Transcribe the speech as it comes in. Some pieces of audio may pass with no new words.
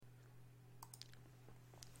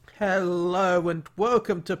Hello and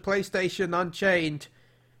welcome to PlayStation Unchained.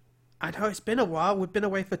 I know it's been a while, we've been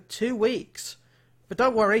away for 2 weeks. But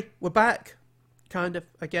don't worry, we're back. Kind of,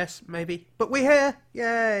 I guess, maybe. But we're here!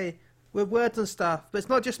 Yay! With words and stuff. But it's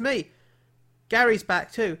not just me. Gary's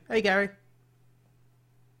back too. Hey Gary.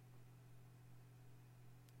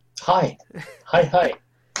 Hi. Hi.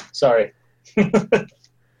 Sorry.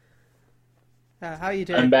 How you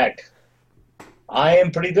doing? I'm back. I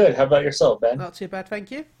am pretty good. How about yourself, Ben? Not too bad,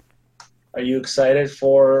 thank you. Are you excited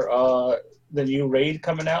for the new raid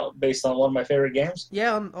coming out based on one of my favorite games?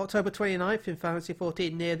 Yeah, on October 29th in Fantasy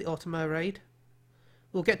 14 near the Ultimo raid.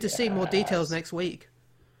 We'll get to see more details next week.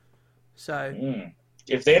 So...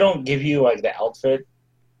 If they don't give you like the outfit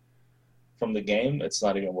from the game, it's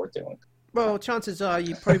not even worth doing. Well, chances are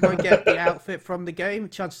you probably won't get the outfit from the game.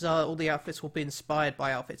 Chances are all the outfits will be inspired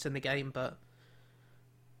by outfits in the game, but...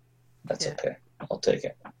 That's okay. I'll take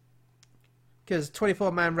it. Because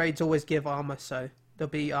 24-man raids always give armor, so there'll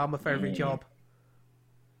be armor for every job.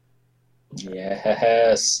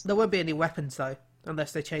 Yes. There won't be any weapons, though,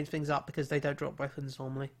 unless they change things up, because they don't drop weapons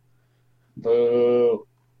normally. Boo.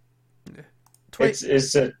 Yeah.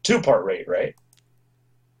 It's a 2-part raid, right?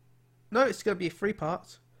 No, it's going to be 3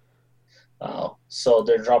 parts. Oh, so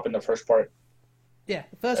they're dropping the first part? Yeah,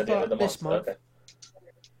 the first part this month. Okay.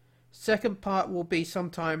 Second part will be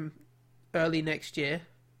sometime early next year.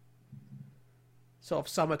 Sort of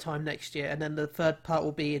summertime next year. And then the third part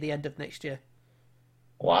will be at the end of next year.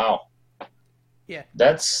 Wow. Yeah.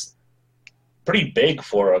 That's pretty big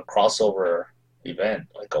for a crossover event,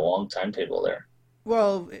 like a long timetable there.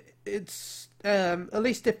 Well, it's at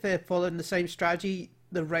least if they're following the same strategy,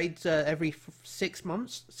 the raids are every 6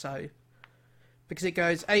 months. So because it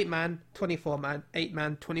goes 8-man, 24-man,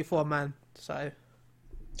 8-man, 24-man. So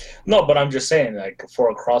no, but I'm just saying, like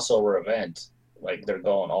for a crossover event, like they're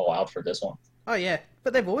going all out for this one. Oh yeah,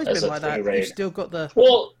 but they've always As been a like that. raid. You've still got the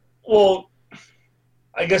well.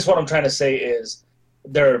 I guess what I'm trying to say is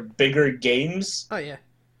there are bigger games. Oh yeah.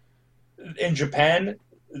 In Japan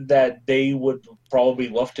that they would probably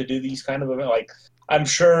love to do these kind of events. Like I'm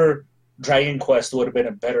sure Dragon Quest would have been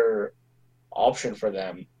a better option for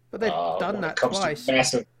them. But they've done when that it comes twice. to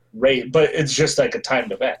massive raid, but it's just like a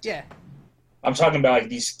timed event. Yeah. I'm talking about like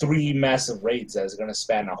these 3 massive raids that's going to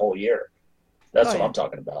span a whole year. That's what I'm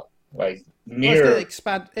talking about. Like Well, it's going to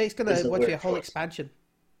expand. It's going to watch a whole expansion.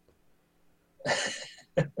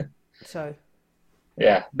 So.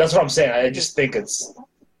 Yeah, that's what I'm saying. I just think it's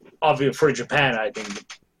obvious for Japan. I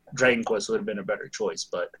think Dragon Quest would have been a better choice,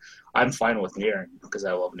 but I'm fine with Nier because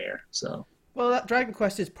I love Nier. So. Well, that Dragon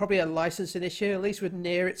Quest is probably a licensing issue. At least with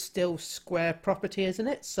Nier, it's still Square property, isn't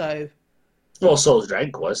it? So. Well, so is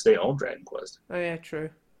Dragon Quest. They own Dragon Quest. Oh yeah, true.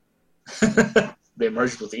 They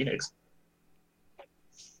merged with Enix.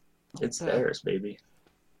 It's theirs, baby.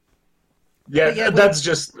 Yeah, that's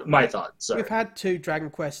just my thought. Sorry. We've had 2 Dragon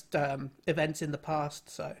Quest events in the past,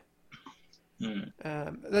 so.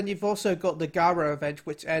 Then you've also got the Garo event,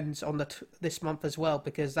 which ends on this month as well,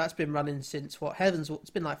 because that's been running since it's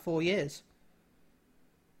been like 4 years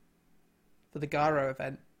for the Garo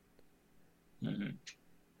event.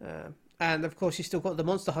 And of course, you still got the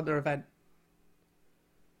Monster Hunter event.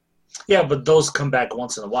 Yeah, but those come back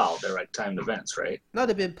once in a while. They're like timed events, right? No,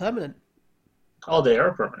 they've been permanent. Oh, they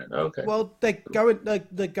are permanent. Okay. Well, they're going.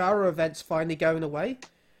 The Garo event's finally going away,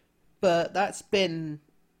 but that's been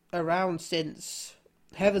around since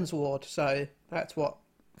Heaven's Ward, so that's what,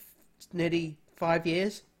 nearly 5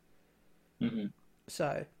 years.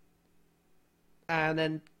 So, and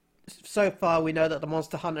then so far we know that the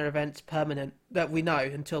Monster Hunter event's permanent. That we know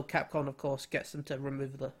until Capcom, of course, gets them to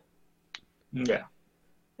remove the event.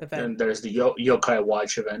 And there's the Yokai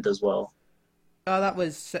Watch event as well. Oh, that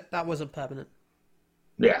wasn't permanent.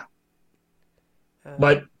 Yeah,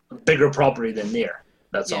 but bigger property than Nier.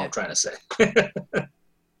 That's all I'm trying to say.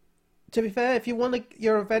 To be fair, if you want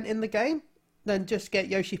your event in the game, then just get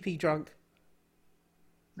Yoshi P drunk.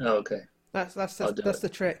 Oh, okay. That's the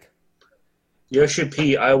trick. Yoshi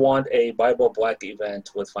P, I want a Bible Black event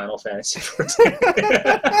with Final Fantasy XIV.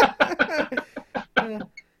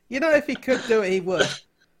 You know, if he could do it, he would.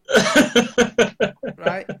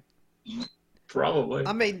 Right? Probably.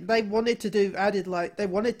 I mean, they wanted to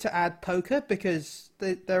add poker because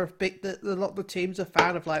they're a lot of the teams are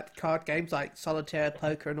fan of like card games like solitaire,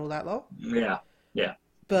 poker, and all that lot. Yeah.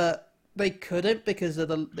 But they couldn't because of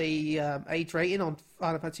the age rating on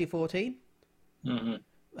Final Fantasy 14.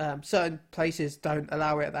 Certain places don't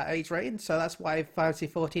allow it at that age rating, so that's why Fantasy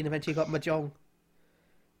 14 eventually got Mahjong.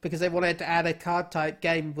 Because they wanted to add a card type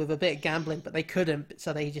game with a bit of gambling, but they couldn't,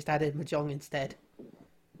 so they just added Mahjong instead.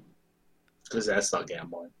 Because that's not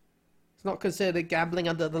gambling. It's not considered gambling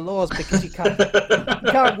under the laws because you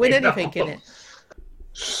can't win anything in it.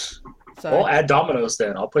 So, Well, add dominoes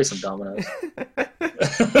then. I'll play some dominoes.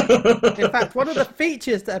 in fact, one of the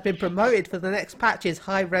features that have been promoted for the next patch is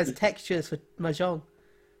high-res textures for Mahjong.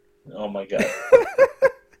 Oh my god.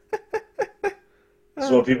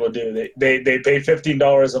 That's what people do. They pay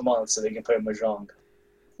 $15 a month so they can play Mahjong.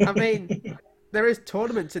 I mean, there is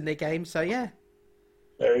tournaments in the game, so yeah.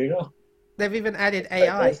 There you go. They've even added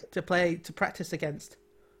AI to practice against.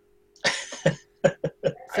 So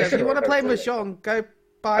if you want to play Mahjong, go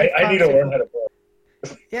buy. I need to learn how to play.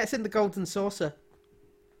 Yeah, it's in the Golden Saucer.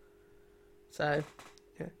 So,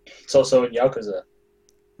 yeah. It's also in Yakuza.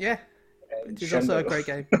 Yeah, which is also a great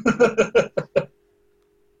game.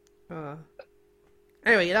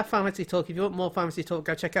 Anyway, enough fantasy talk. If you want more fantasy talk,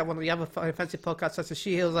 go check out one of the other fantasy podcasts such as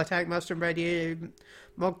She Heals, I Tank, Maelstrom Radio,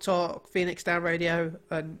 Mog Talk, Phoenix Down Radio,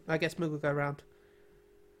 and I guess Moog will go around.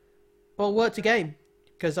 Or Work to Game,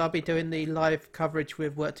 because I'll be doing the live coverage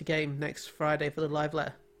with Work to Game next Friday for the live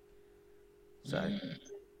letter. So,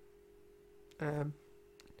 and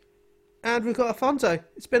we've got Afonso.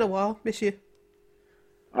 It's been a while. Miss you.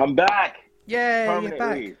 I'm back. Yay, you're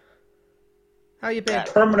back. How you been?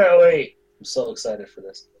 Permanently. I'm so excited for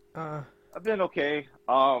this. I've been okay.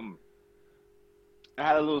 I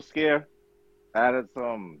had a little scare. I had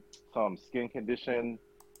some skin condition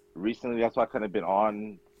recently. That's why I couldn't have been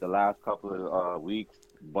on the last couple of weeks.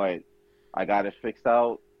 But I got it fixed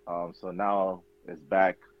out. So now it's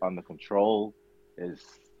back under control. It's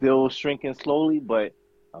still shrinking slowly, but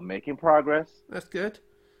I'm making progress. That's good.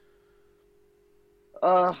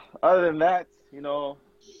 Other than that,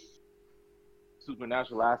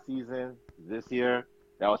 Supernatural last season, this year,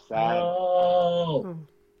 that was sad. Oh.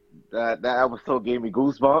 That episode gave me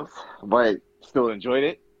goosebumps, but still enjoyed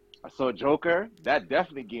it. I saw Joker. That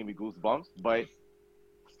definitely gave me goosebumps, but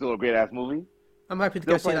still a great-ass movie. I'm hoping to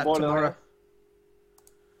go see that tomorrow.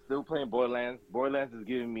 Still playing Borderlands. Borderlands is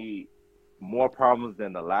giving me more problems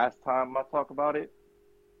than the last time I talked about it.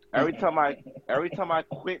 Every time I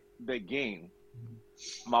quit the game,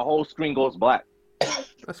 my whole screen goes black.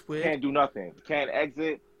 That's weird. Can't do nothing. Can't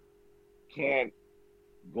exit. Can't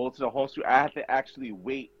go to the home screen. I have to actually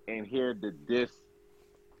wait and hear the disc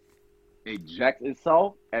eject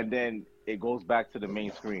itself, and then it goes back to the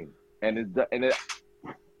main screen. They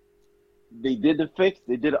did the fix.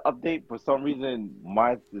 They did an update. For some reason,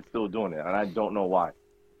 mine is still doing it, and I don't know why.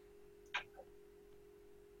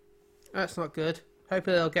 That's not good.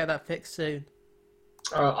 Hopefully they'll get that fixed soon.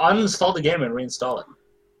 Uninstall the game and reinstall it.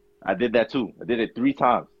 I did that too. I did it 3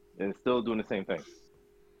 times, and it's still doing the same thing.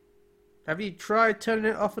 Have you tried turning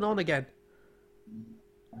it off and on again?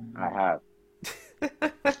 I have.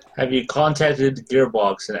 Have you contacted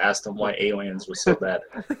Gearbox and asked them why Aliens was so bad?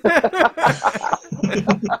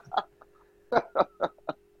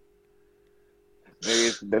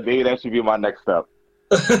 Maybe that should be my next step.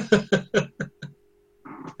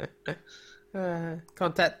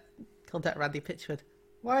 Contact Randy Pitchford.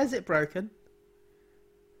 Why is it broken?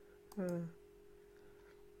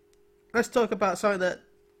 Let's talk about something that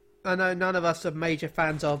I know none of us are major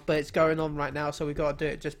fans of, but it's going on right now, so we've got to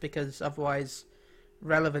do it just because otherwise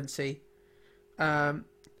relevancy. It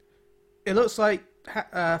looks like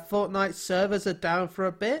Fortnite servers are down for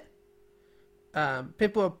a bit.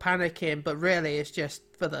 People are panicking, but really it's just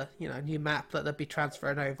for the new map that they'll be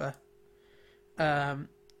transferring over.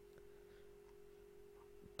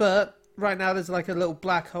 But right now there's like a little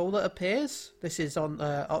black hole that appears. This is on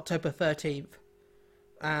October 13th.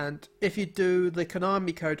 And if you do the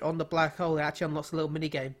Konami code on the black hole, it actually unlocks a little mini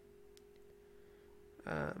game.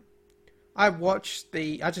 I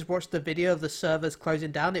just watched the video of the servers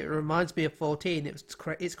closing down. It reminds me of 14.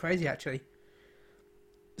 It's crazy actually.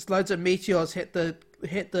 It's loads of meteors hit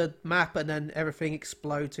the map and then everything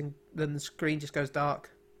explodes and then the screen just goes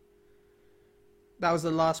dark. That was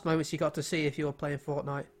the last moments you got to see if you were playing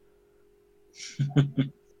Fortnite.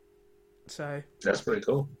 So that's pretty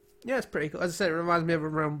cool. Yeah, it's pretty cool. As I said, it reminds me of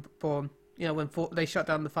Realm Reborn. When they shut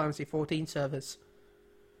down the Final Fantasy 14 servers.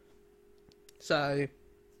 So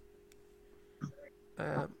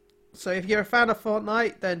if you're a fan of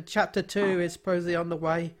Fortnite, then Chapter 2 is supposedly on the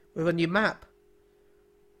way with a new map.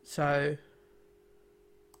 So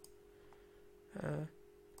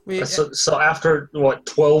so after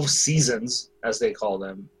 12 seasons, as they call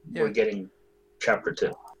them, we're getting Chapter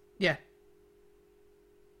 2. Yeah.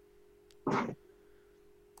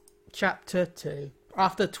 Chapter 2.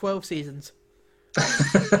 After 12 seasons.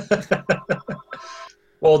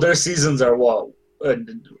 Well, their seasons are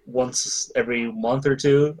once every month or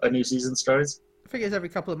two a new season starts? I think it's every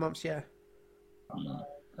couple of months, yeah.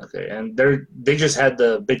 Okay, and they just had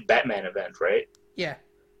the big Batman event, right? Yeah.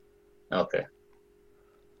 Okay.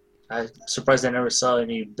 I'm surprised I never saw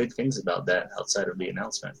any big things about that outside of the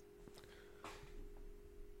announcement.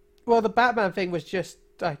 Well, the Batman thing was just,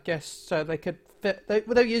 I guess, so they could fit.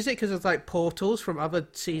 They use it because it's like portals from other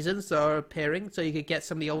seasons that are appearing, so you could get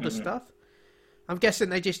some of the older stuff. I'm guessing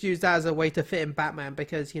they just used that as a way to fit in Batman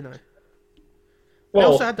because, you know. They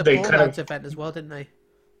also had the Borderlands event as well, didn't they?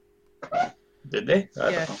 Did they?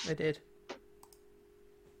 Yeah, they did.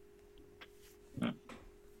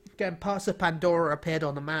 Again, parts of Pandora appeared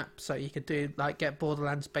on the map, so you could do get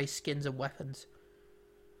Borderlands-based skins and weapons.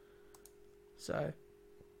 So,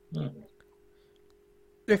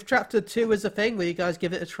 if Chapter 2 is a thing, will you guys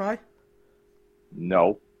give it a try?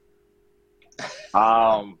 No.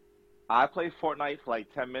 I played Fortnite for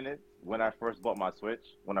like 10 minutes when I first bought my Switch.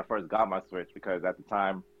 When I first got my Switch, because at the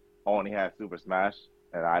time I only had Super Smash,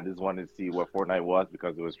 and I just wanted to see what Fortnite was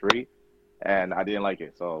because it was free, and I didn't like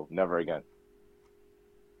it, so never again.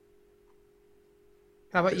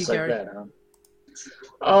 How about you, Gary? Like that,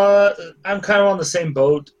 huh? I'm kind of on the same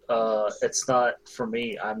boat. It's not for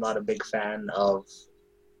me. I'm not a big fan of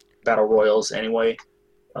battle royals anyway.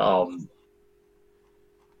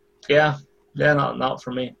 Yeah, not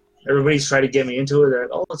for me. Everybody's trying to get me into it. They're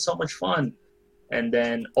like, "Oh, it's so much fun," and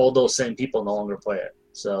then all those same people no longer play it.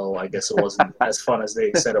 So I guess it wasn't as fun as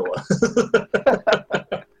they said it was.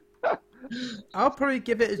 I'll probably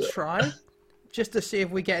give it a try, just to see if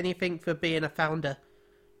we get anything for being a founder.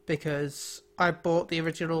 Because I bought the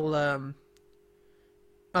original,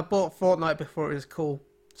 I bought Fortnite before it was cool,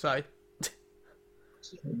 so...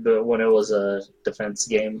 When it was a defense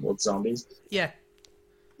game with zombies? Yeah.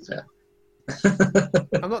 Yeah.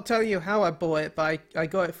 I'm not telling you how I bought it, but I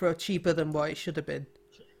got it for cheaper than what it should have been.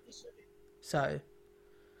 So...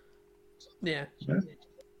 Yeah.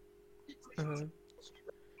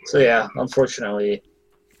 So yeah, unfortunately,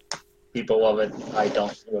 people love it. I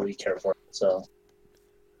don't really care for it, so...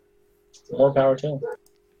 More power to them.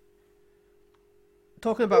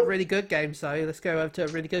 Talking about really good games, though, let's go over to a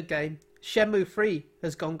really good game. Shenmue 3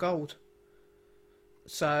 has gone gold.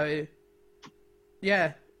 So,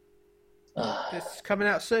 yeah. It's coming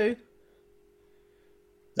out soon.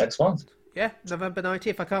 Next month. Yeah, November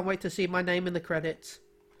 19th. I can't wait to see my name in the credits.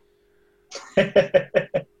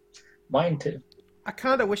 Mine too. I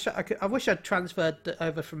kind of wish I wish I'd transferred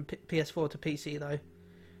over from PS4 to PC, though.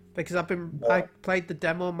 Because I played the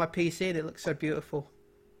demo on my PC and it looks so beautiful.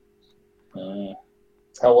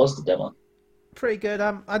 How was the demo? Pretty good.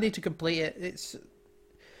 I need to complete it.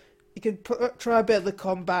 You can try a bit of the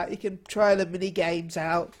combat. You can try the mini games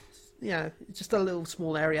out. Yeah, it's just a little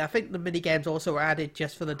small area. I think the mini games also were added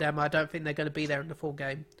just for the demo. I don't think they're going to be there in the full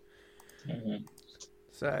game.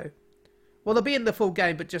 So, well, they'll be in the full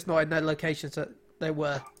game, but just not in the locations that they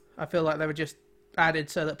were. I feel like they were just added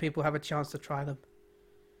so that people have a chance to try them.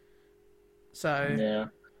 So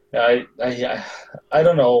I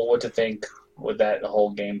don't know what to think with that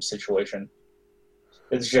whole game situation.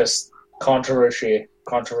 It's just controversy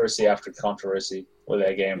after controversy with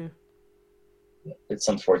that game. It's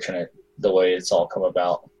unfortunate the way it's all come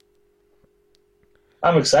about.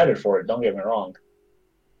 I'm excited for it, don't get me wrong,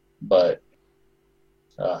 but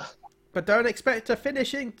don't expect a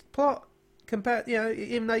finishing plot compared,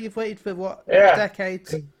 even though you've waited for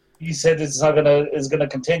decades. You said it's gonna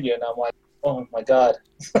continue, and I'm like, oh my god,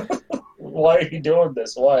 why are you doing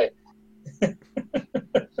this? Why?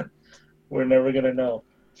 We're never gonna know.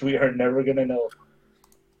 We are never gonna know.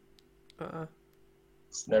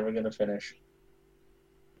 It's never gonna finish.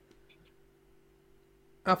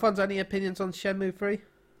 Alphonse, any opinions on Shenmue 3?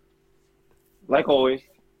 Like always,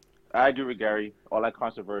 I agree with Gary. All that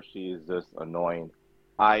controversy is just annoying.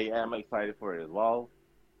 I am excited for it as well.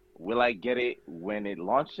 Will I get it when it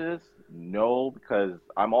launches? No, because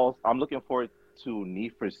I'm looking forward to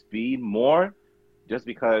Need for Speed more, just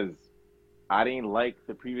because I didn't like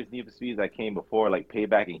the previous Need for Speeds that came before, like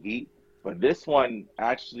Payback and Heat. But this one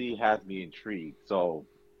actually has me intrigued, so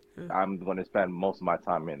I'm going to spend most of my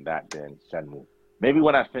time in that than Shenmue. Maybe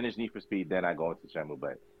when I finish Need for Speed, then I go into Shenmue.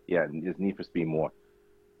 But yeah, just Need for Speed more.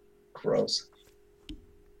 Gross.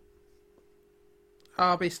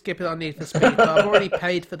 I'll be skipping on Need for Speed, but I've already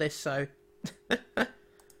paid for this, so...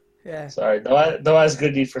 Yeah. Sorry, the last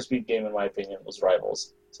good Need for Speed game, in my opinion, was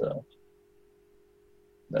Rivals. So,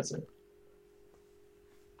 that's it.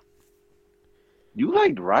 You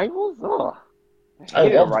liked Rivals? Oh, I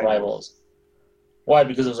loved Rivals. Why?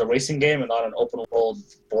 Because it was a racing game and not an open world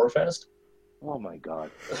bore fest? Oh my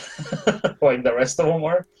god. Like the rest of them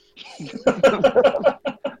were?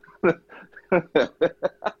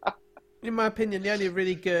 In my opinion, the only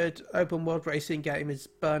really good open world racing game is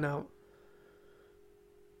Burnout.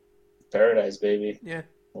 Paradise, baby. Yeah,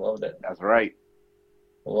 Loved it. That's right.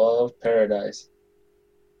 Love Paradise.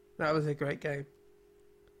 that was a great game.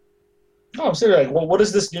 No, I'm serious. Like, well, what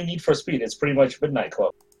is this new Need for Speed? It's pretty much Midnight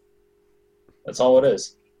Club. That's all it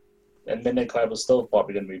is. And Midnight Club is still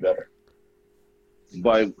probably going to be better.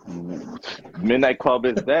 But Midnight Club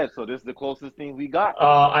is dead, so this is the closest thing we got.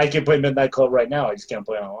 I can play Midnight Club right now. I just can't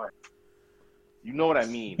play online. You know what I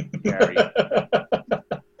mean, Gary.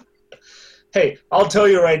 Hey, I'll tell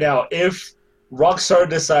you right now, if Rockstar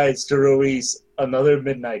decides to release another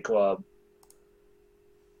Midnight Club,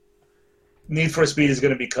 Need for Speed is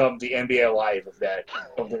going to become the NBA Live of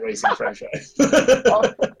the racing franchise.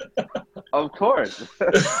 Of course.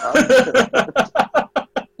 But That's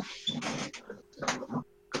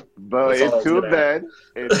all I was until gonna then,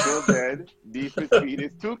 Need for Speed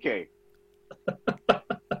is 2K.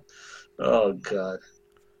 Oh, God.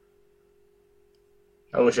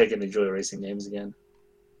 I wish I could enjoy racing games again.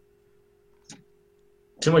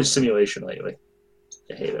 Too much simulation lately.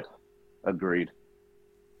 I hate it. Agreed.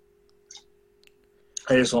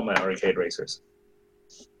 I just want my arcade racers.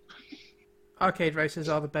 Arcade races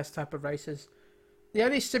are the best type of races. The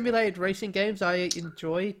only simulated racing games I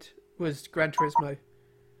enjoyed was Gran Turismo.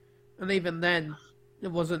 And even then,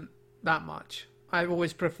 it wasn't that much. I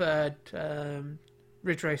always preferred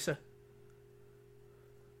Ridge Racer.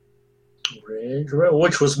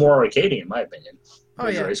 Which was more arcadey, in my opinion. Oh,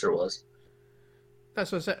 Ridge yeah. Racer was.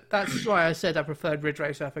 That's why I said I preferred Ridge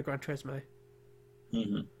Racer for Gran Turismo.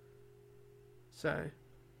 Mm-hmm. So,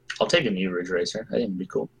 I'll take a new Ridge Racer. I think it'd be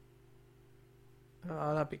cool.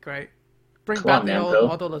 oh, that'd be great. Bring Come back on, the Namco. old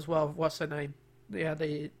model as well. What's her name? Yeah,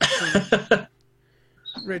 the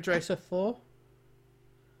Ridge Racer 4.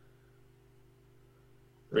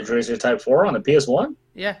 Ridge Racer Type 4 on the PS1?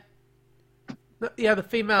 Yeah. No, yeah, the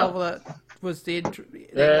female that was the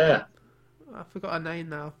Yeah. I forgot her name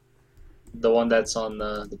now. The one that's on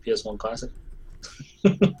the PS1 Classic?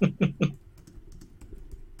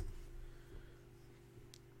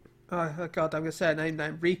 Oh God, I'm gonna say her name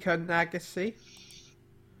now. Rika Nagase.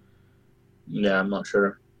 Yeah, I'm not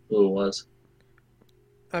sure who it was.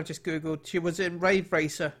 I've just googled. She was in Rave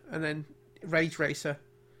Racer and then Rage Racer.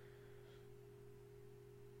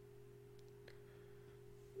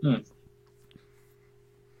 Now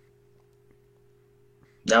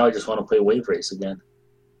I just want to play Wave Race again.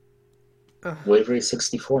 Ugh. Wave Race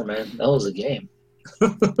 64, man. That was a game.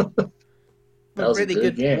 With was a really good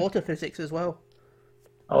good game. water physics as well.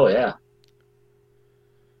 Oh, yeah.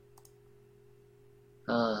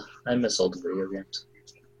 I miss old video games.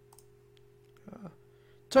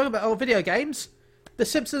 Talking about old video games, The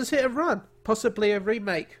Simpsons Hit and Run, possibly a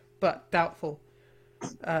remake, but doubtful.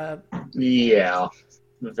 Yeah.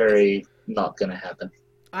 Very not gonna happen.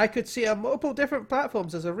 I could see on multiple different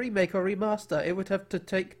platforms as a remake or remaster. It would have to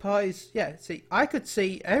take pies. Yeah, see, I could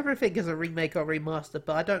see everything as a remake or remaster,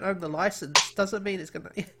 but I don't own the license. Doesn't mean it's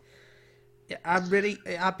gonna. Yeah,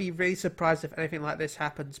 I'd be really surprised if anything like this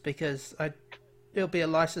happens because it'll be a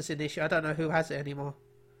licensing issue. I don't know who has it anymore.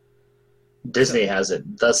 Disney has it,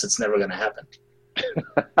 thus it's never gonna happen.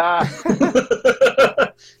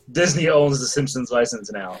 Disney owns the Simpsons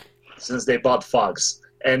license now, since they bought Fox,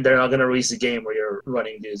 and they're not gonna release a game where you're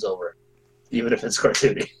running dudes over, even if it's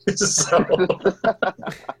cartoony. So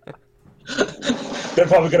they're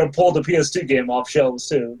probably gonna pull the PS2 game off shelves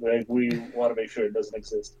too. Like, we want to make sure it doesn't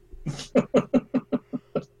exist.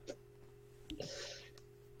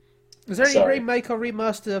 Is there any Sorry. remake or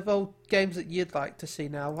remaster of old games that you'd like to see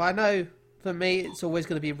now? Well, I know for me it's always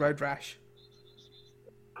going to be Road Rash.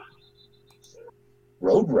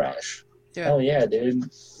 Road Rash. Yeah. Oh yeah, dude.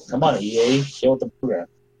 Come on, EA, show the program.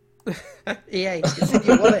 EA, it's in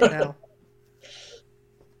your wallet now.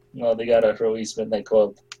 Well, they gotta release Midnight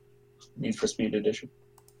Club Need for Speed Edition.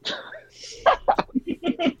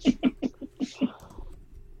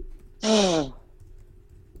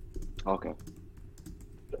 Okay.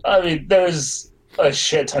 I mean, there's a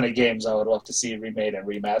shit ton of games I would love to see remade and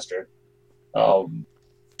remastered.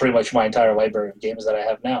 Pretty much my entire library of games that I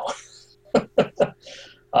have now.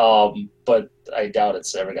 But I doubt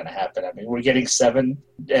it's ever going to happen. I mean, we're getting 7,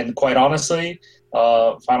 and quite honestly,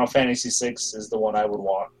 Final Fantasy VI is the one I would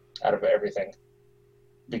want out of everything.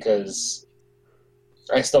 Because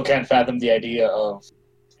I still can't fathom the idea of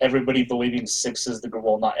everybody believing 6 is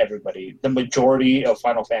well, not everybody. The majority of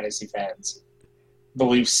Final Fantasy fans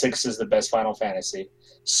believe 6 is the best Final Fantasy.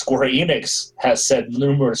 Square Enix has said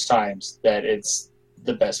numerous times that it's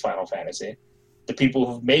the best Final Fantasy. The people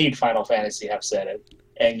who've made Final Fantasy have said it,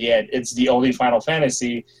 and yet it's the only Final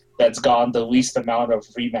Fantasy that's gotten the least amount of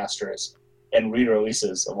remasters and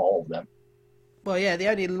re-releases of all of them. Well, yeah, the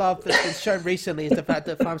only love that's been shown recently is the fact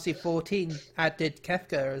that Final Fantasy 14 added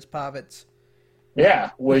Kefka as part of it.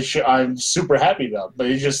 Yeah, which I'm super happy about, but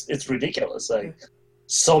it's ridiculous. Like,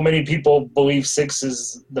 so many people believe 6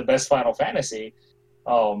 is the best Final Fantasy,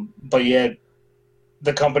 but yet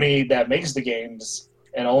the company that makes the games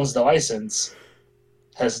and owns the license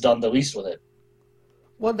has done the least with it.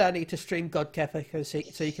 One day I need to stream God Kefka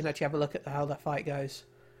so you can actually have a look at how that fight goes.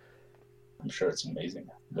 I'm sure it's amazing.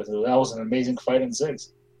 That was an amazing fight in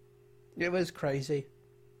 6. It was crazy.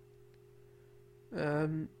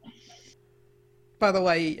 By the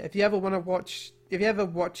way, if you ever watch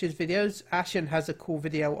his videos, Ashen has a cool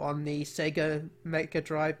video on the Sega Mega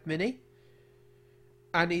Drive Mini.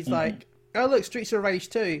 And he's like, oh look, Streets of Rage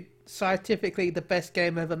 2, scientifically the best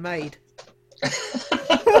game ever made.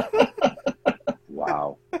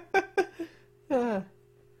 Wow.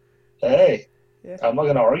 Hey, yeah. I'm not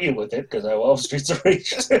going to argue with it because I love Streets of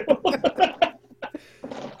Rage 2.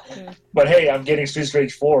 Yeah. But hey, I'm getting Streets of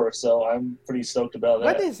Rage 4, so I'm pretty stoked about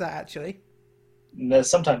that. When is that actually?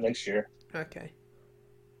 Sometime next year. Okay.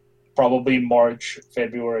 Probably March,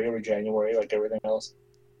 February, or January, like everything else.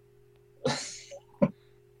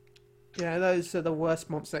 Yeah, those are the worst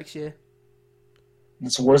months next year.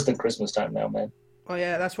 It's worse than Christmas time now, man. Oh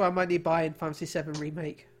yeah, that's why I'm only buying Fantasy 7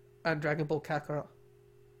 Remake and Dragon Ball Kakarot.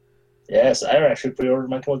 Yes, I actually pre-ordered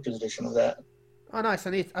my collector's edition of that. Oh nice,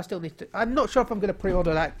 I still need to. I'm not sure if I'm going to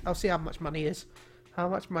pre-order that. I'll see how much money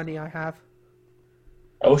I have.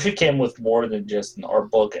 I wish it came with more than just an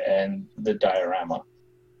art book and the diorama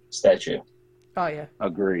statue. Oh yeah.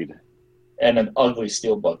 Agreed. And an ugly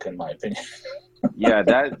steelbook, in my opinion. Yeah,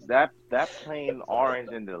 that plain orange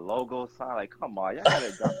and the logo sign, like, come on, y'all gotta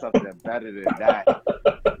have done something better than that.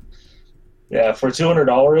 Yeah, for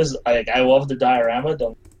 $200, I love the diorama,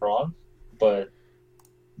 don't get me wrong, but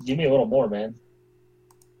give me a little more, man.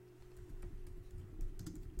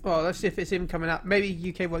 Well, let's see if it's even coming out.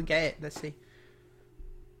 Maybe UK won't get it. Let's see.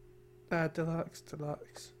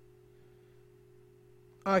 Deluxe.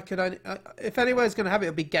 I could only if anyone's going to have it,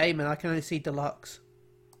 it'll be Game, and I can only see Deluxe.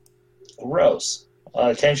 Gross.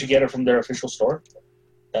 Can't you get it from their official store?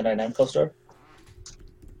 Bandai Namco store?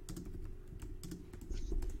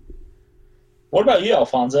 What about you,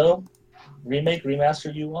 Alfonso? Remake,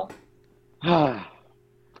 remaster you want?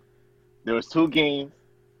 There was 2 games,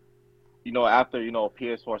 after,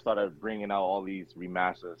 PS4 started bringing out all these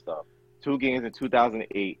remastered stuff. 2 games in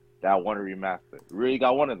 2008 that I wanted remastered. Really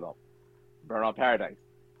got one of them. Burnout Paradise.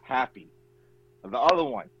 Happy. The other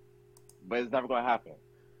one, but it's never going to happen.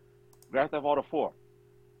 Grand Theft Auto 4.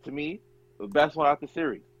 To me, the best one out the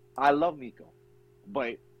series. I love Nico, but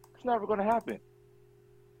it's never going to happen.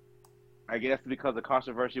 I guess because of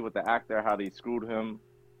controversy with the actor, how they screwed him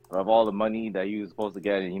of all the money that he was supposed to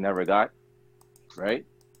get and he never got, right?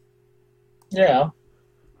 Yeah.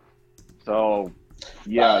 So,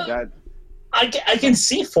 yeah, I can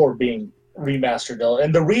see 4 being remastered, though,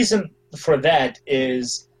 and the reason for that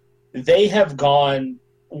is they have gone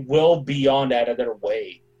well beyond out of their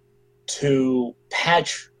way to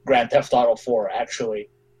patch Grand Theft Auto 4, actually.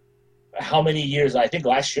 How many years? I think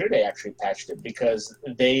last year they actually patched it because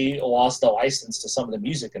they lost the license to some of the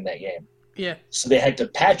music in that game. Yeah. So they had to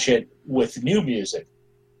patch it with new music.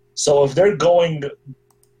 So if they're going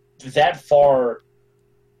that far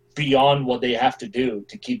beyond what they have to do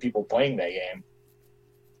to keep people playing that game,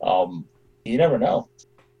 you never know.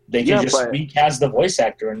 They can just recast the voice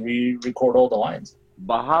actor and re-record all the lines.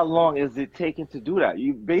 But how long is it taking to do that?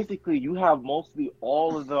 You have mostly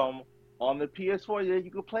all of them on the PS4 that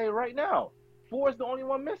you can play right now. 4 is the only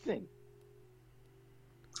one missing.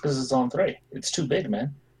 Because it's on 3. It's too big,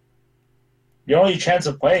 man. The only chance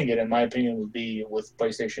of playing it, in my opinion, would be with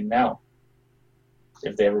PlayStation Now.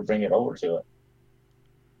 If they ever bring it over to it.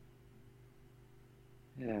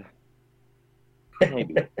 Yeah.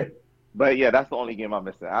 Maybe. But yeah, that's the only game I'm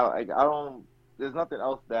missing. I don't. There's nothing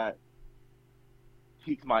else that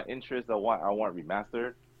piques my interest. I want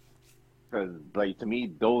remastered because, like, to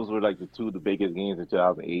me, those were like the biggest games in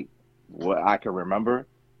 2008, what I can remember.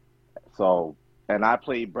 So, and I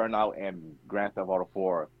played Burnout and Grand Theft Auto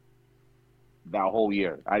 4 that whole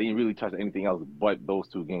year. I didn't really touch anything else but those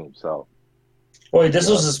 2 games. So, wait, this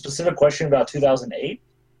was a specific question about 2008?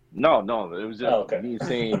 No, it was just me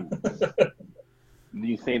saying.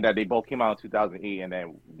 You saying that they both came out in 2008, and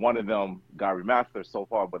then one of them got remastered so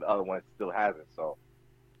far, but the other one still hasn't. So,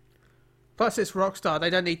 plus it's Rockstar; they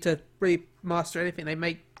don't need to remaster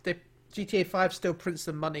anything. GTA 5 still prints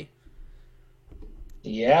them money.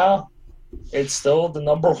 Yeah, it's still the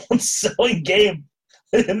number 1 selling game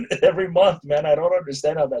every month, man. I don't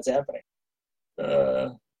understand how that's happening.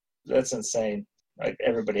 That's insane. Like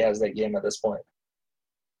everybody has that game at this point.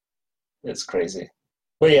 It's crazy.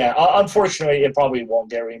 But yeah, unfortunately, it probably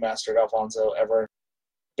won't get remastered, Alfonso, ever,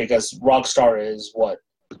 because Rockstar is what,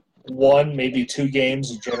 one, maybe 2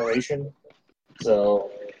 games a generation.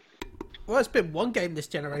 So, Well, it's been one game this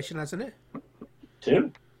generation, hasn't it?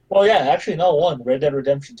 2? Well, yeah, actually, no, 1. Red Dead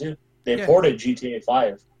Redemption 2. They Yeah. ported GTA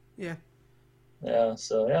 5. Yeah. Yeah,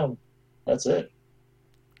 so yeah, that's it.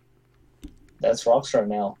 That's Rockstar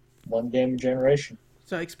now. One game a generation.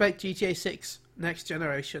 So expect GTA 6 next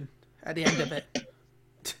generation at the end of it.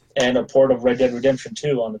 And a port of Red Dead Redemption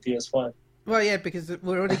 2 on the PS5. Well, yeah, because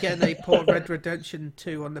we're already getting a port of Red Dead Redemption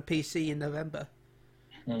 2 on the PC in November.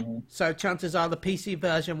 Mm-hmm. So chances are the PC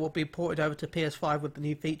version will be ported over to PS5 with the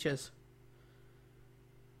new features.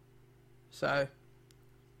 So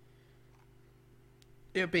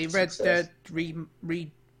it'll be Red Success.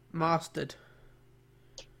 Dead remastered.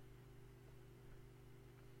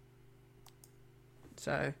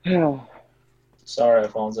 So Sorry,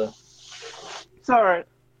 Alfonso. It's all right.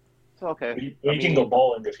 It's okay. You can go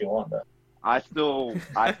bowling if you want, though. I still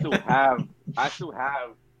have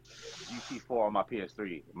GT4 on my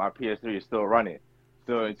PS3. My PS3 is still running.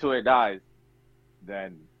 So until it dies,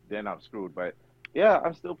 then I'm screwed. But yeah,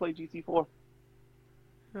 I still play GT4.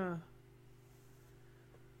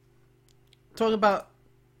 Talking about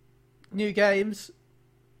new games,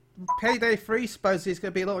 Payday 3 supposedly is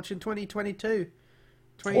going to be launched in 2022.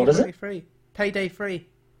 What is it? 2023. Payday 3.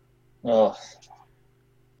 Oh,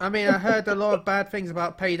 I mean, I heard a lot of bad things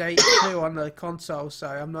about Payday 2 on the console, so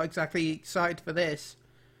I'm not exactly excited for this.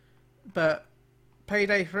 But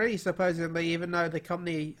Payday 3, supposedly, even though the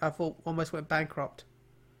company, I thought, almost went bankrupt.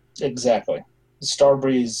 exactly.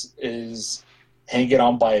 Starbreeze is hanging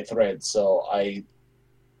on by a thread, so I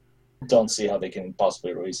don't see how they can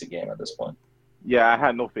possibly release a game at this point. Yeah, I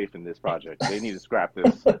had no faith in this project. They need to scrap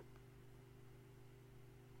this.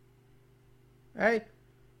 Hey,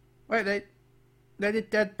 wait, they did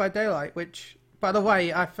Dead by Daylight, which, by the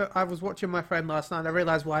way, I was watching my friend last night and I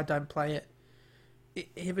realised why I don't play it.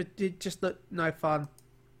 It just looked no fun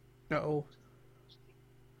at all.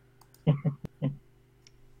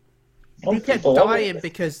 He kept dying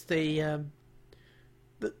because the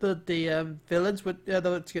villains would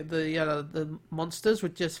the monsters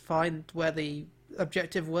would just find where the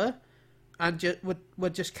objective were and were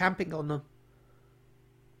just camping on them.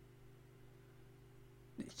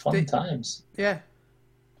 Fun times. Yeah.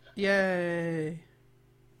 Yay.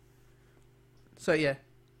 So yeah.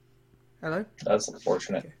 Hello? That's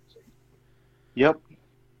unfortunate. Okay. Yep.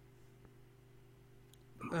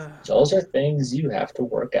 Those are things you have to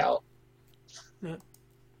work out. Yeah.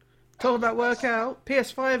 Talk about workout.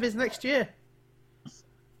 PS5 is next year.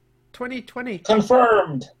 2020.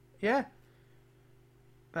 Confirmed! Yeah.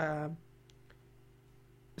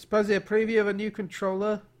 Supposedly a preview of a new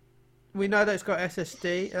controller. We know that it's got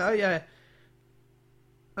SSD. Oh yeah.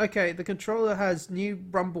 Okay, the controller has new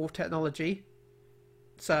rumble technology.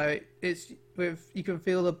 So you can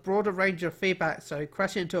feel a broader range of feedback, so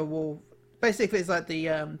crashing into a wall. Basically it's like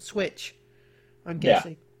the Switch, I'm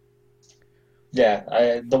guessing.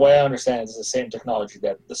 Yeah, the way I understand it is the same technology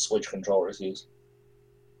that the Switch controllers use.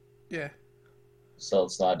 Yeah. So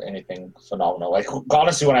it's not anything phenomenal. Like,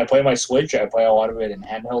 honestly, when I play my Switch, I play a lot of it in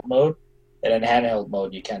handheld mode. And in handheld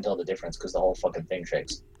mode, you can't tell the difference because the whole fucking thing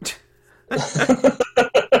shakes.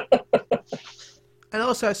 And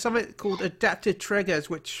also something called adaptive triggers,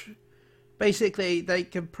 which basically they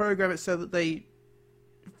can program it so that they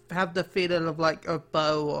have the feeling of like a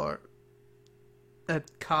bow or a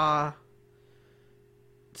car.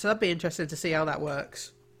 So that'd be interesting to see how that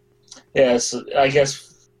works. Yes, I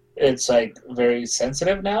guess it's like very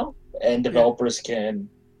sensitive now, and developers can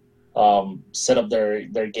set up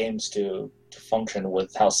their games to function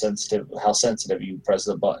with how sensitive you press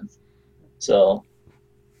the button. So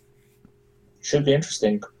should be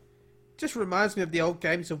interesting. Just reminds me of the old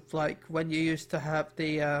games of like when you used to have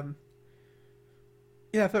the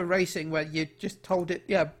for racing where you just hold it,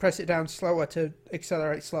 press it down slower to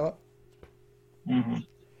accelerate slower. Mm-hmm.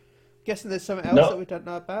 Guessing there's something else that we don't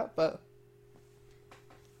know about, but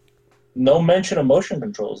no mention of motion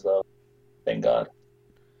controls though. Thank God.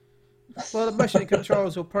 Well, the motion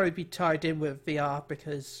controls will probably be tied in with VR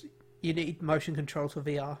because you need motion controls for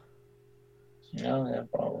VR. Yeah,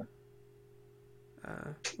 probably.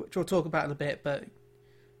 Which we'll talk about in a bit, but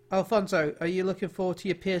Alfonso, are you looking forward to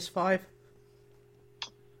your PS5?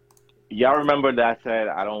 Yeah, I remember that I said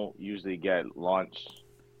I don't usually get launch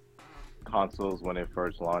consoles when it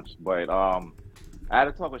first launched, but I had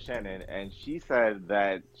a talk with Shannon, and she said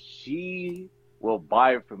that she will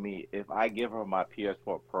buy it for me if I give her my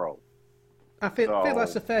PS4 Pro. I feel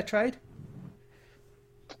that's So a fair trade.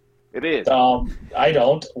 it is. I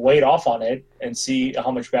don't wait off on it and see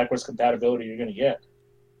how much backwards compatibility you're going to get.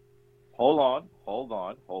 Hold on.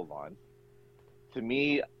 To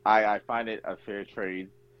me, I find it a fair trade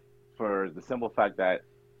for the simple fact that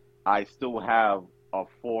I still have a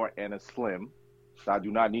 4 and a Slim, so I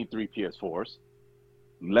do not need 3 PS4s.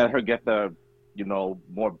 Let her get the,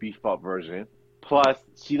 more beefed up version. Plus,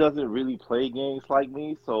 she doesn't really play games like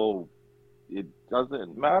me, so it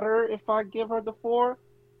doesn't matter if I give her the 4.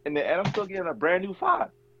 In the end, I'm still getting a brand new 5.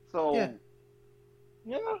 So, yeah,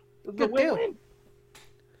 it's a Good deal. win-win.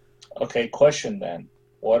 Okay, question then.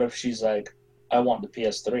 What if she's like, I want the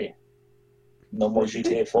PS3? No more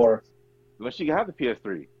GTA 4. Well, she can have the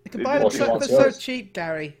PS3. You can buy them Well, she so, wants they're so yours. cheap,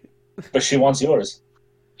 Gary. But she wants yours.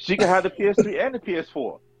 She can have the PS3 and the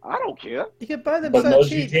PS4. I don't care. You can buy them But so no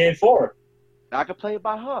cheap. GTA 4. I can play it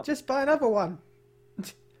by her. Just buy another one.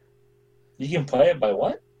 You can play it by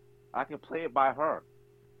what? I can play it by her.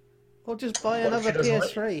 Or just buy What if another she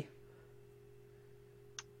doesn't PS3.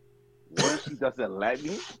 What if she doesn't let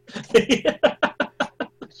me?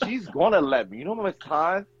 She's gonna let me. You know how much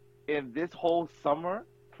time in this whole summer,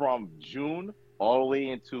 from June all the way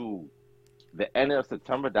into the end of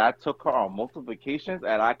September, that I took her on multiple vacations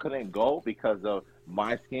and I couldn't go because of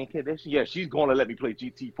my skin condition? Yeah, she's gonna let me play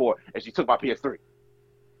GT4 and she took my PS3.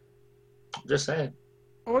 Just saying.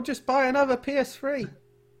 Or just buy another PS3.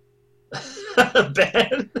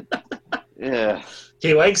 Ben. Yeah.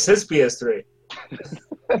 He likes his PS3.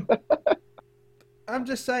 I'm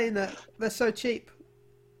just saying that they're so cheap.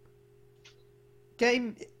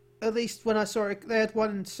 Game, at least when I saw it, they had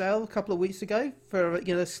one in sale a couple of weeks ago for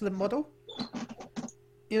a slim model.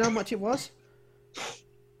 You know how much it was?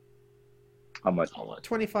 How much?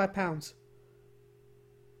 £25.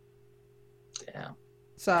 Damn.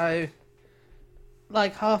 So,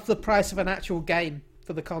 like half the price of an actual game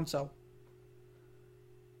for the console.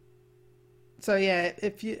 So yeah,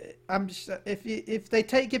 if they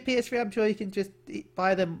take your PS3, I'm sure you can just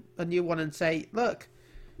buy them a new one and say, "Look,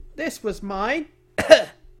 this was mine."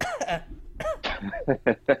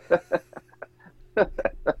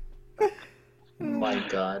 My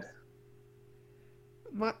God.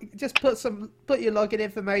 Just put your login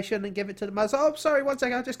information and give it to them. I was, oh, sorry, one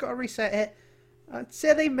second, I just got to reset it.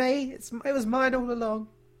 Silly me, it was mine all along.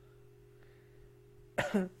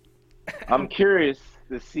 I'm curious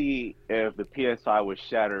to see if the PS5 was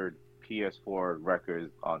shattered PS4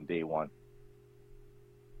 records on day one.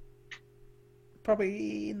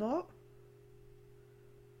 Probably not.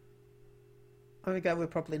 I'm gonna go with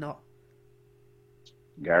probably not.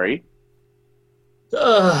 Gary?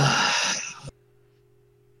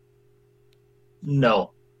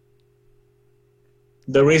 No.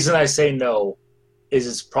 The reason I say no is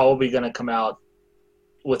it's probably going to come out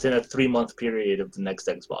within a 3-month period of the next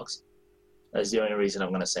Xbox. That's the only reason I'm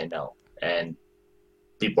going to say no. And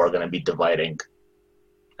people are going to be dividing,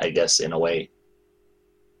 I guess, in a way,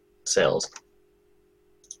 sales.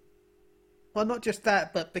 Well, not just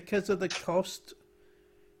that, but because of the cost,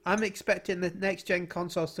 I'm expecting the next-gen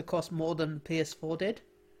consoles to cost more than the PS4 did.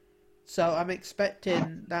 So I'm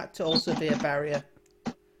expecting that to also be a barrier.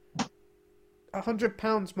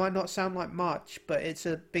 £100 might not sound like much, but it's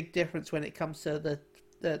a big difference when it comes to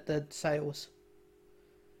the sales.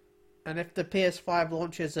 And if the PS5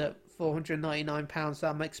 launches at £499,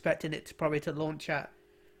 I'm expecting it to launch at.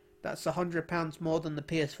 That's £100 more than the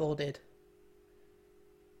PS4 did.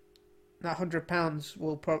 That £100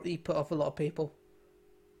 will probably put off a lot of people.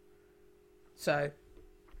 So,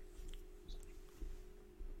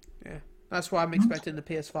 yeah, that's why I'm expecting the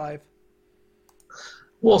PS5.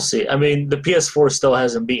 We'll see. I mean, the PS4 still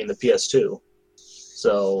hasn't beaten the PS2.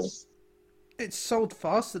 So It's sold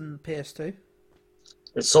faster than the PS2.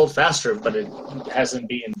 it's sold faster, but it hasn't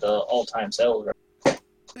beaten the all-time sales record.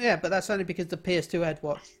 Yeah, but that's only because the PS2 had,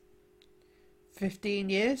 15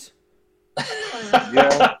 years?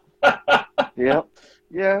 Yeah. Yep.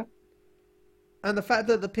 Yeah. And the fact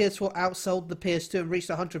that the PS4 outsold the PS2 and reached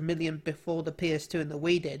 100 million before the PS2 and the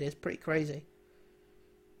Wii did is pretty crazy.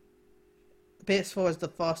 The PS4 is the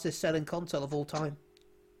fastest selling console of all time.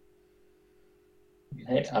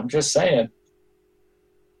 Hey, I'm just saying.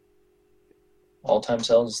 All-time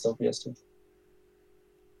sales is still PS2.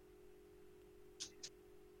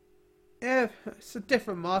 Yeah, it's a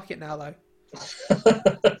different market now, though.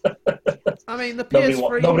 I mean, the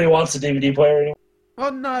PS3... Nobody wants a DVD player anymore. Oh,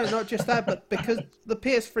 no, not just that, but because the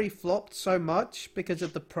PS3 flopped so much because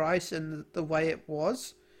of the price and the way it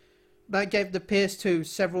was, that gave the PS2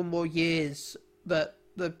 several more years that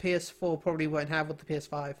the PS4 probably won't have with the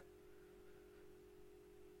PS5.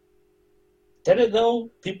 Did it though?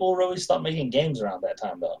 People really stopped making games around that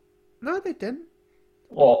time though. No, they didn't.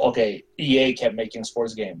 Well, okay, EA kept making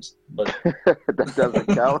sports games, but That doesn't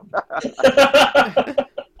count.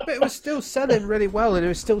 But it was still selling really well, and it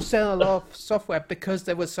was still selling a lot of software because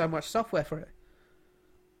there was so much software for it.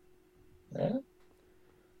 yeah.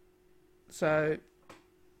 So,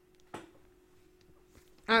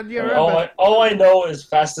 and you I mean, remember, all I know is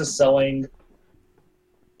fastest selling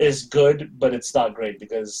is good, but it's not great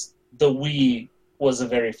because the Wii was a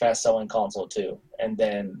very fast selling console too, and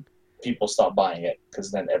then people stopped buying it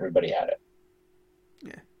because then everybody had it.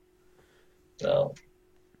 Yeah. So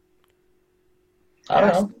I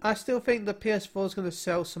don't know. I still think the PS4 is going to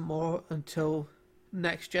sell some more until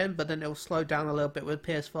next gen, but then it'll slow down a little bit with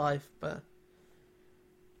PS5. But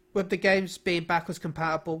with the games being backwards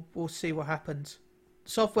compatible, we'll see what happens.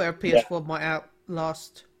 Software of PS4 might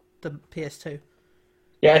outlast the PS2.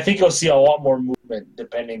 Yeah, I think you'll see a lot more movement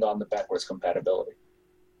depending on the backwards compatibility.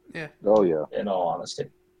 Yeah. Oh yeah. In all honesty.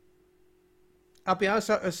 I'll be honest,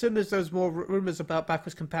 as soon as there's more rumours about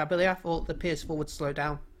backwards compatibility, I thought the PS4 would slow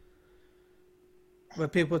down. Where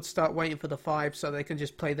people would start waiting for the 5 so they can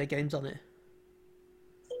just play their games on it.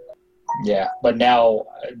 Yeah, but now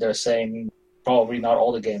they're saying probably not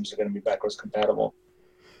all the games are going to be backwards compatible.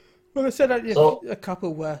 Well, they said that a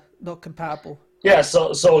couple were not compatible. Yeah,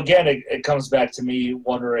 so again, it comes back to me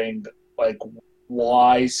wondering, like,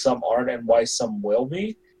 why some aren't and why some will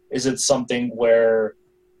be. Is it something where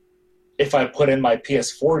if I put in my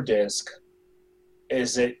PS4 disc,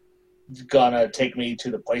 is it gonna take me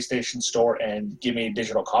to the PlayStation Store and give me a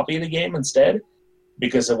digital copy of the game instead?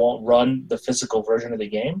 Because it won't run the physical version of the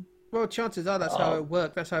game? Well, chances are that's how it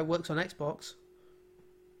works. That's how it works on Xbox.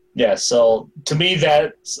 Yeah, so to me,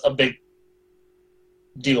 that's a big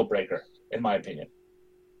deal breaker, in my opinion.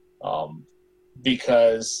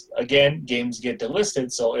 Because, again, games get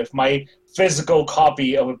delisted, so if my physical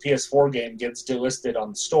copy of a PS4 game gets delisted on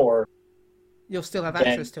the store... You'll still have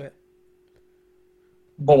access to it.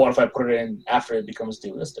 But what if I put it in after it becomes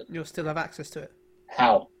delisted? You'll still have access to it.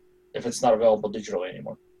 How? If it's not available digitally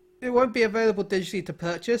anymore? It won't be available digitally to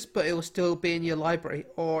purchase, but it will still be in your library,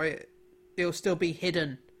 or it'll still be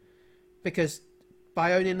hidden. Because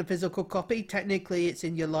by owning the physical copy, technically it's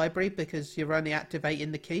in your library because you're only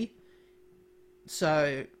activating the key.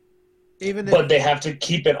 So, But they have to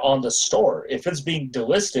keep it on the store. If it's being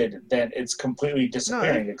delisted, then it's completely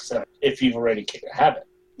disappearing, except if you've already have it.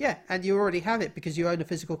 Yeah, and you already have it because you own a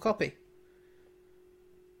physical copy.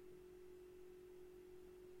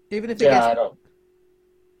 Even if it gets...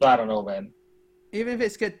 I don't know, man. Even if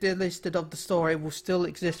it's get delisted of the store, it will still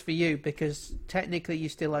exist for you because technically you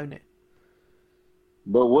still own it.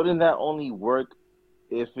 But wouldn't that only work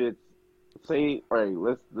if it's, say, all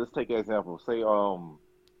right, let's take an example. Say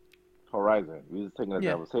Horizon. We just take an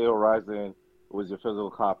example. Say Horizon was your physical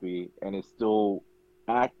copy and it's still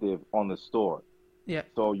active on the store. Yeah.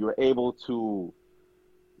 So you're able to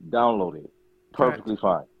download it perfectly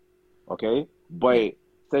fine. Okay? But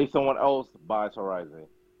say someone else buys Horizon,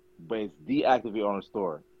 but it's deactivated on the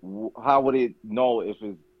store. How would it know if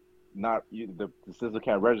it's not, the system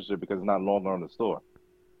can't register because it's not longer on the store?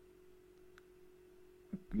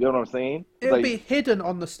 You know what I'm saying? It'll be hidden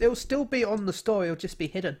on the... It'll still be on the store, it'll just be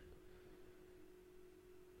hidden.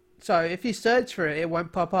 So if you search for it, it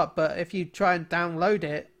won't pop up, but if you try and download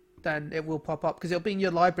it, then it will pop up, because it'll be in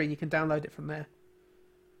your library and you can download it from there.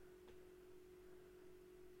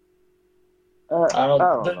 I don't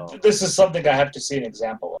know. This is something I have to see an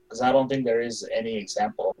example of, because I don't think there is any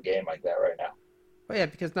example of a game like that right now. Well, yeah,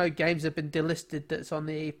 because no games have been delisted that's on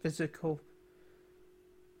the physical.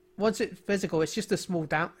 Once it's physical, it's just a small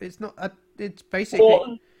down. It's not. It's basically.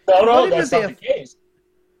 Well, no, that's not the case.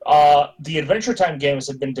 The Adventure Time games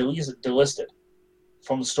have been delisted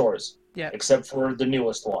from the stores. Yeah. Except for the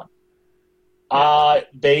newest one.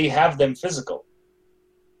 They have them physical.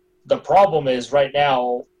 The problem is right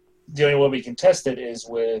now, the only way we can test it is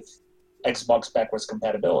with Xbox backwards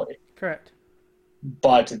compatibility. Correct.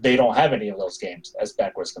 But they don't have any of those games as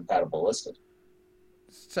backwards compatible listed.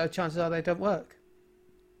 So chances are they don't work.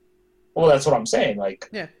 Well, that's what I'm saying. Like,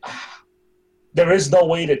 yeah. There is no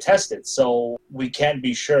way to test it, so we can't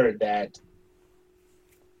be sure that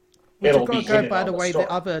it'll be hidden on the store. By the way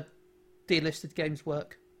the other delisted games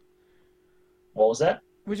work. What was that?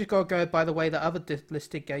 We just gotta go by the way that other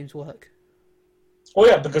delisted games work. Oh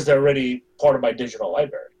yeah, because they're already part of my digital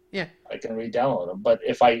library. Yeah. I can re-download them. But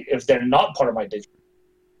if they're not part of my digital,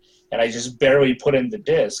 and I just barely put in the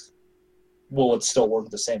disc, will it still work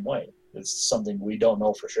the same way? It's something we don't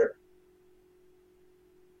know for sure.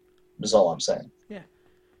 That's all I'm saying. Yeah.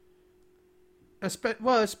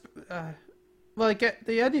 Well, Well,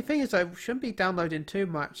 the only thing is I shouldn't be downloading too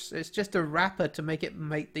much. It's just a wrapper to make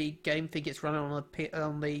the game think it's running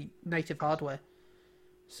on the native hardware.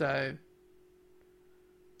 So,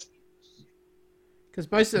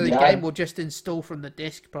 because most of the game will just install from the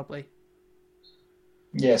disk, probably.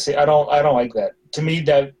 Yeah, see, I don't like that. To me,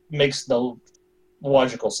 that makes no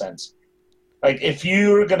logical sense. Like, if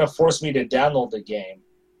you're gonna force me to download the game,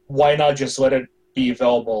 why not just let it be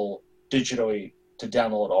available digitally to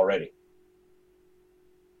download already?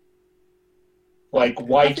 Like,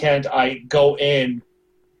 why can't I go in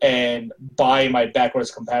and buy my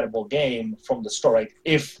backwards compatible game from the store? Like,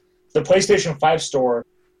 if the PlayStation 5 store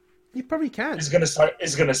You probably can. is gonna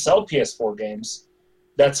sell PS4 games,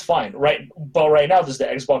 that's fine. But right now, does the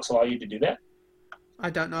Xbox allow you to do that? I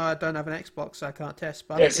don't know. I don't have an Xbox, so I can't test.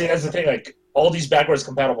 But Yeah, see, that's the thing. Like, all these backwards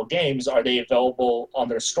compatible games, are they available on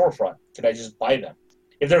their storefront? Can I just buy them?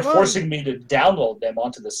 If they're forcing me to download them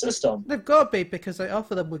onto the system, they've got to be because they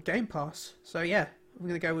offer them with Game Pass. So yeah, I'm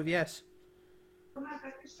gonna go with yes.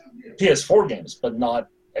 PS4 games, but not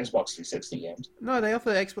Xbox 360 games. No, they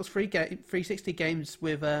offer Xbox 360 games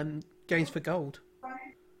with games for gold.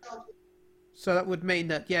 So that would mean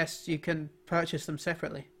that yes, you can purchase them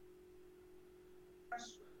separately.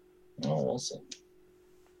 Oh, we'll see.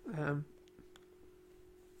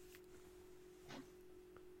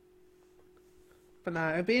 But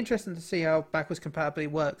no, it'd be interesting to see how backwards compatibility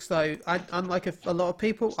works. Though, unlike a lot of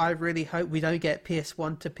people, I really hope we don't get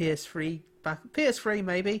PS1 to PS3 PS3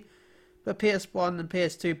 maybe, but PS1 and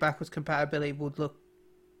PS2 backwards compatibility would look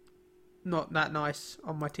not that nice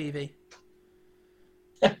on my TV.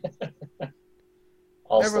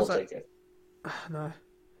 I'll still take it. No.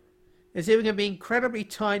 It's either going to be incredibly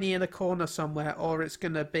tiny in a corner somewhere, or it's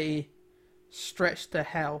going to be stretched to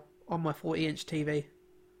hell on my 40-inch TV.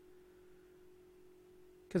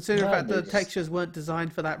 Considering the fact that the textures weren't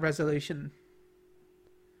designed for that resolution.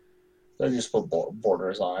 They just put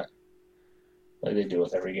borders on it, like they do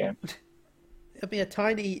with every game. It'll be a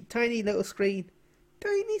tiny, tiny little screen.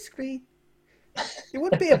 Tiny screen. It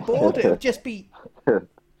wouldn't be a border, it would just be...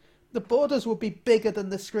 The borders would be bigger than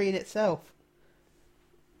the screen itself.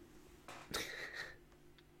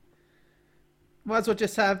 Might as well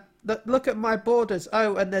just have... Look at my borders.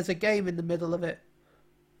 Oh, and there's a game in the middle of it.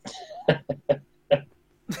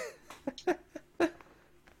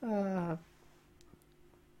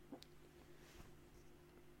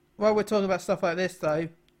 While we're talking about stuff like this, though,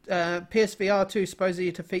 PSVR 2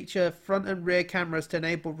 supposedly to feature front and rear cameras to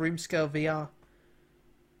enable room scale VR.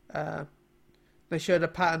 They showed a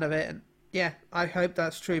pattern of it, and yeah, I hope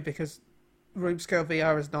that's true because room scale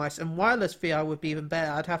VR is nice, and wireless VR would be even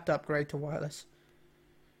better. I'd have to upgrade to wireless.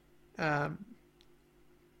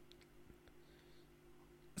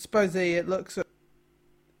 Supposedly it looks.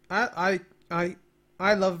 I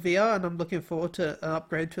love VR, and I'm looking forward to an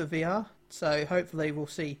upgrade to a VR. So hopefully we'll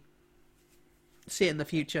see it in the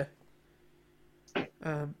future.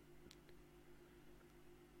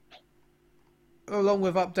 Along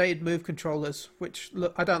with updated Move controllers, which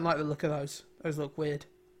look, I don't like the look of those. Those look weird.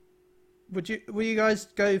 Will you guys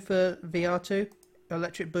go for VR2,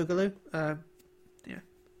 Electric Boogaloo? Yeah.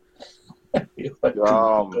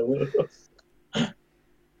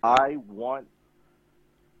 I want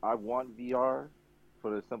VR for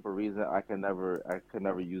the simple reason I could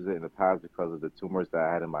never use it in the past because of the tumors that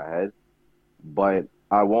I had in my head. But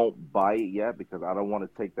I won't buy it yet because I don't want to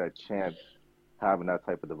take that chance having that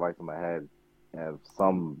type of device in my head. And if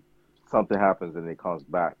something happens and it comes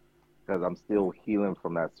back, because I'm still healing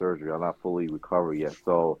from that surgery. I'm not fully recovered yet.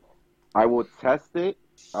 So I will test it.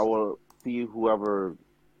 I will see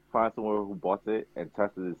find someone who bought it and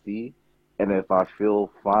test it to see. And if I feel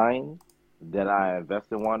fine, then I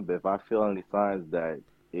invest in one. But if I feel any signs that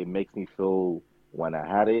it makes me feel when I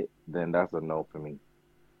had it, then that's a no for me.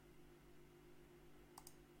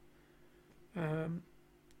 How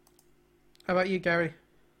about you, Gary?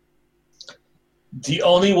 The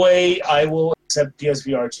only way I will accept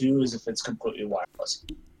PSVR 2 is if it's completely wireless.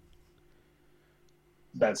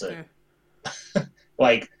 That's it. Yeah.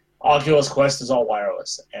 Like, Oculus Quest is all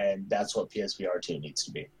wireless, and that's what PSVR 2 needs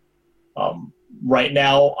to be. Right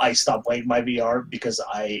now, I stopped playing my VR because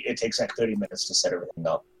it takes like 30 minutes to set everything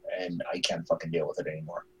up, and I can't fucking deal with it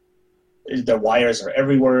anymore. The wires are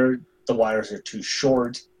everywhere. The wires are too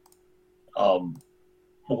short.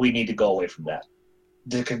 We need to go away from that.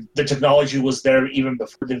 The technology was there even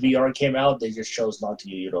before the VR came out. They just chose not to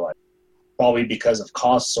utilize it. Probably because of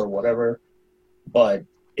costs or whatever. But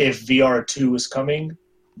if VR 2 is coming,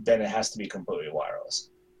 then it has to be completely wireless.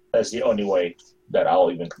 That's the only way that I'll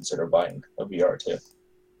even consider buying a VR 2.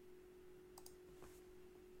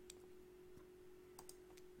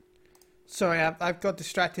 Sorry, I've got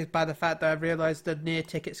distracted by the fact that I realised the Near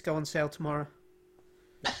tickets go on sale tomorrow.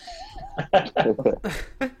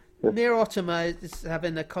 Near Automata is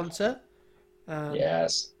having a concert.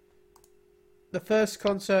 Yes. The first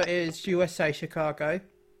concert is USA Chicago.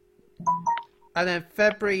 And then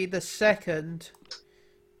February the 2nd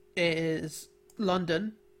is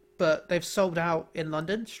London. But they've sold out in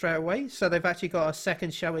London straight away. So they've actually got a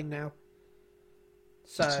second showing now.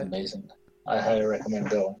 That's So amazing. I highly recommend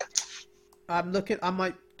going. I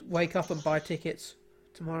might wake up and buy tickets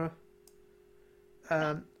tomorrow.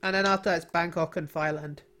 And then after that, it's Bangkok and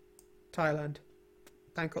Thailand. Bangkok,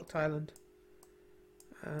 Thailand.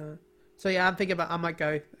 So yeah, I'm thinking about I might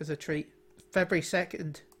go as a treat. February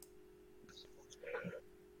 2nd.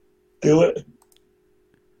 Do it.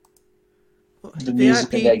 The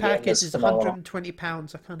music in that VIP game package is is phenomenal.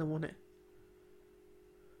 £120. I kind of want it.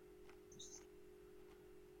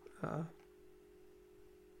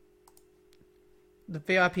 The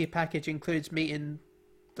VIP package includes meeting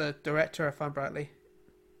the director, if I'm rightly,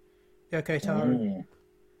 Yoko Taro.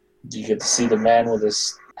 You get to see the man with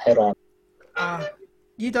his head on.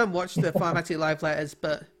 You don't watch the Final Fantasy live letters,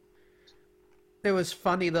 but it was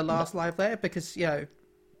funny the last live letter because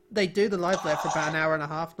they do the live letter for about an hour and a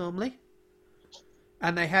half normally,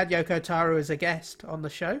 and they had Yoko Taro as a guest on the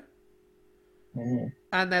show,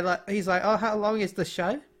 and he's like, "Oh, how long is the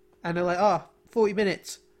show?" And they're like, 40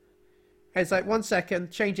 minutes. And it's like 1 second,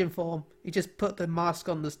 change in form. He just put the mask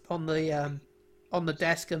on the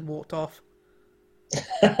desk and walked off.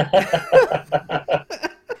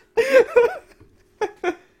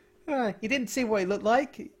 He didn't see what he looked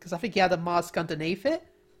like because I think he had a mask underneath it,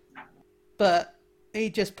 but he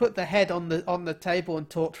just put the head on the table and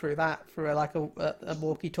talked through that through like a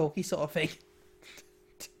walkie-talkie sort of thing.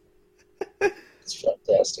 It's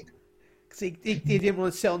fantastic. Because he didn't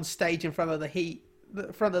want to sit on stage in front of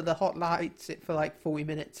the hot lights for like 40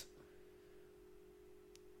 minutes.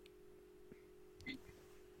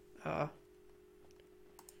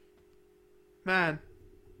 Man,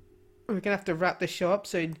 we're gonna have to wrap this show up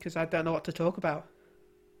soon because I don't know what to talk about.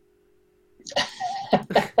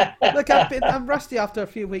 Look, I'm rusty after a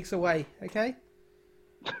few weeks away. Okay.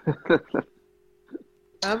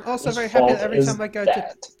 I'm also very happy that every time I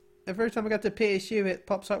go to PSU, it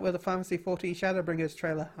pops up with a Final Fantasy 14 Shadowbringers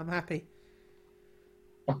trailer. I'm happy.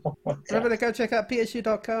 Remember to go check out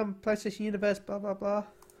PSU.com, PlayStation Universe, blah blah blah.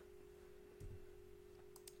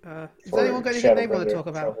 Has anyone got anything they want to talk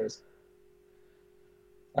about?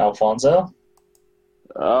 Alfonso?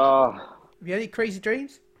 Uh, Have you had any crazy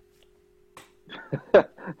dreams?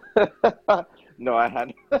 no, I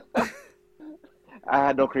had I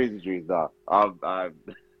had no crazy dreams. No,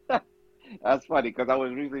 that's funny because I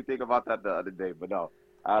was recently thinking about that the other day, but no,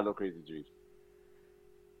 I had no crazy dreams.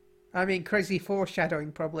 I mean, crazy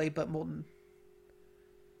foreshadowing probably, but more than.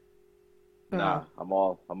 Nah, I'm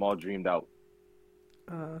all dreamed out.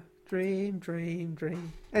 Dream.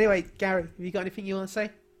 Anyway, Gary, have you got anything you want to say?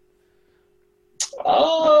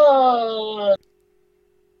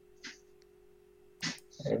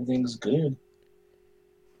 Everything's good.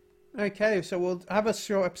 Okay, so we'll have a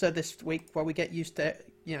short episode this week while we get used to,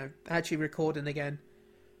 actually recording again.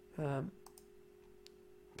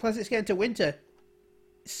 Plus, it's getting to winter.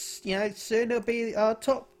 Soon it'll be our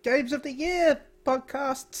top games of the year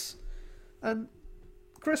podcasts and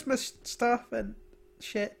Christmas stuff and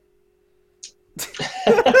shit.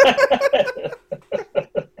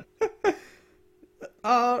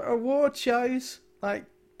 Our award shows, like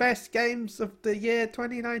best games of the year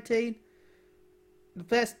 2019, the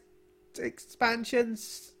best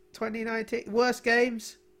expansions 2019, worst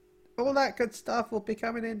games, all that good stuff will be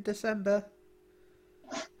coming in December.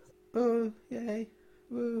 Oh, yay.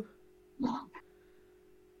 Woo.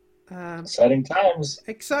 Exciting times.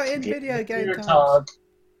 Exciting video game times. Talk.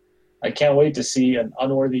 I can't wait to see an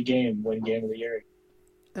unworthy game win Game of the Year.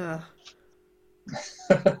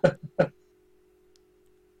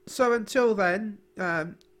 So until then,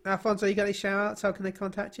 Alfonso, you got any shout-outs? How can they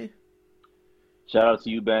contact you? Shout out to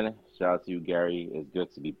you, Ben. Shout out to you, Gary. It's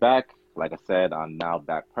good to be back. Like I said, I'm now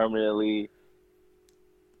back permanently.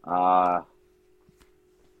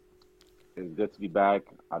 It's good to be back.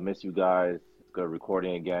 I miss you guys. It's good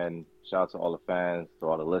recording again. Shout out to all the fans, to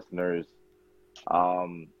all the listeners.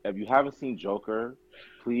 If you haven't seen Joker,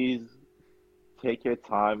 please take your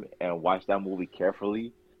time and watch that movie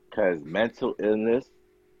carefully because mental illness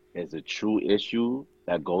is a true issue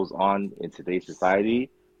that goes on in today's society.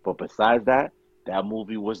 But besides that, that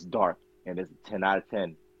movie was dark and it's a 10 out of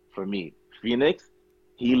 10 for me. Phoenix,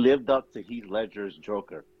 he lived up to Heath Ledger's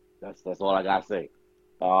Joker. That's all I gotta say.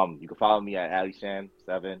 You can follow me at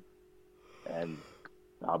AliShan7 and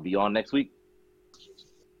I'll be on next week.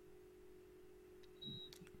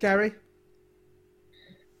 Gary?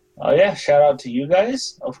 Yeah, shout out to you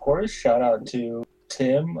guys, of course. Shout out to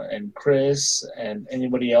Tim and Chris and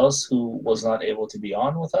anybody else who was not able to be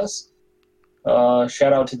on with us.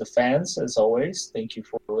 Shout out to the fans, as always. Thank you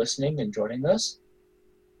for listening and joining us.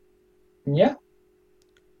 And yeah,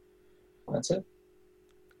 that's it.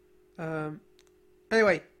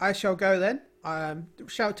 Anyway, I shall go then.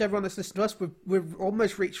 Shout out to everyone that's listened to us. We've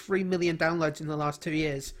almost reached 3 million downloads in the last 2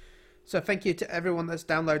 years. So thank you to everyone that's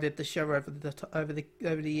downloaded the show over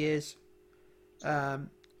the years.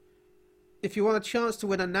 If you want a chance to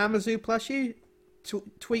win a Namazu plushie,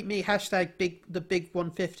 tweet me the big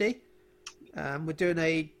 150. We're doing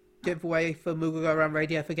a giveaway for Moogle Go Around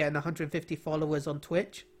Radio for getting 150 followers on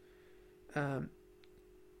Twitch. By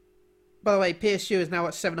the way, PSU is now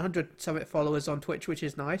at 700 Summit followers on Twitch, which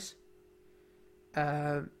is nice.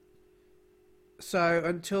 So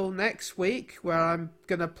until next week, where I'm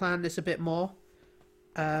going to plan this a bit more,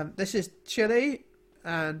 this is Chili,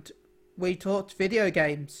 and we talked video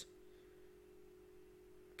games.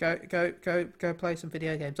 Go play some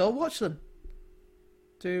video games, or watch them.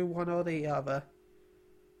 Do one or the other.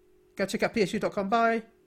 Go check out psu.com. Bye.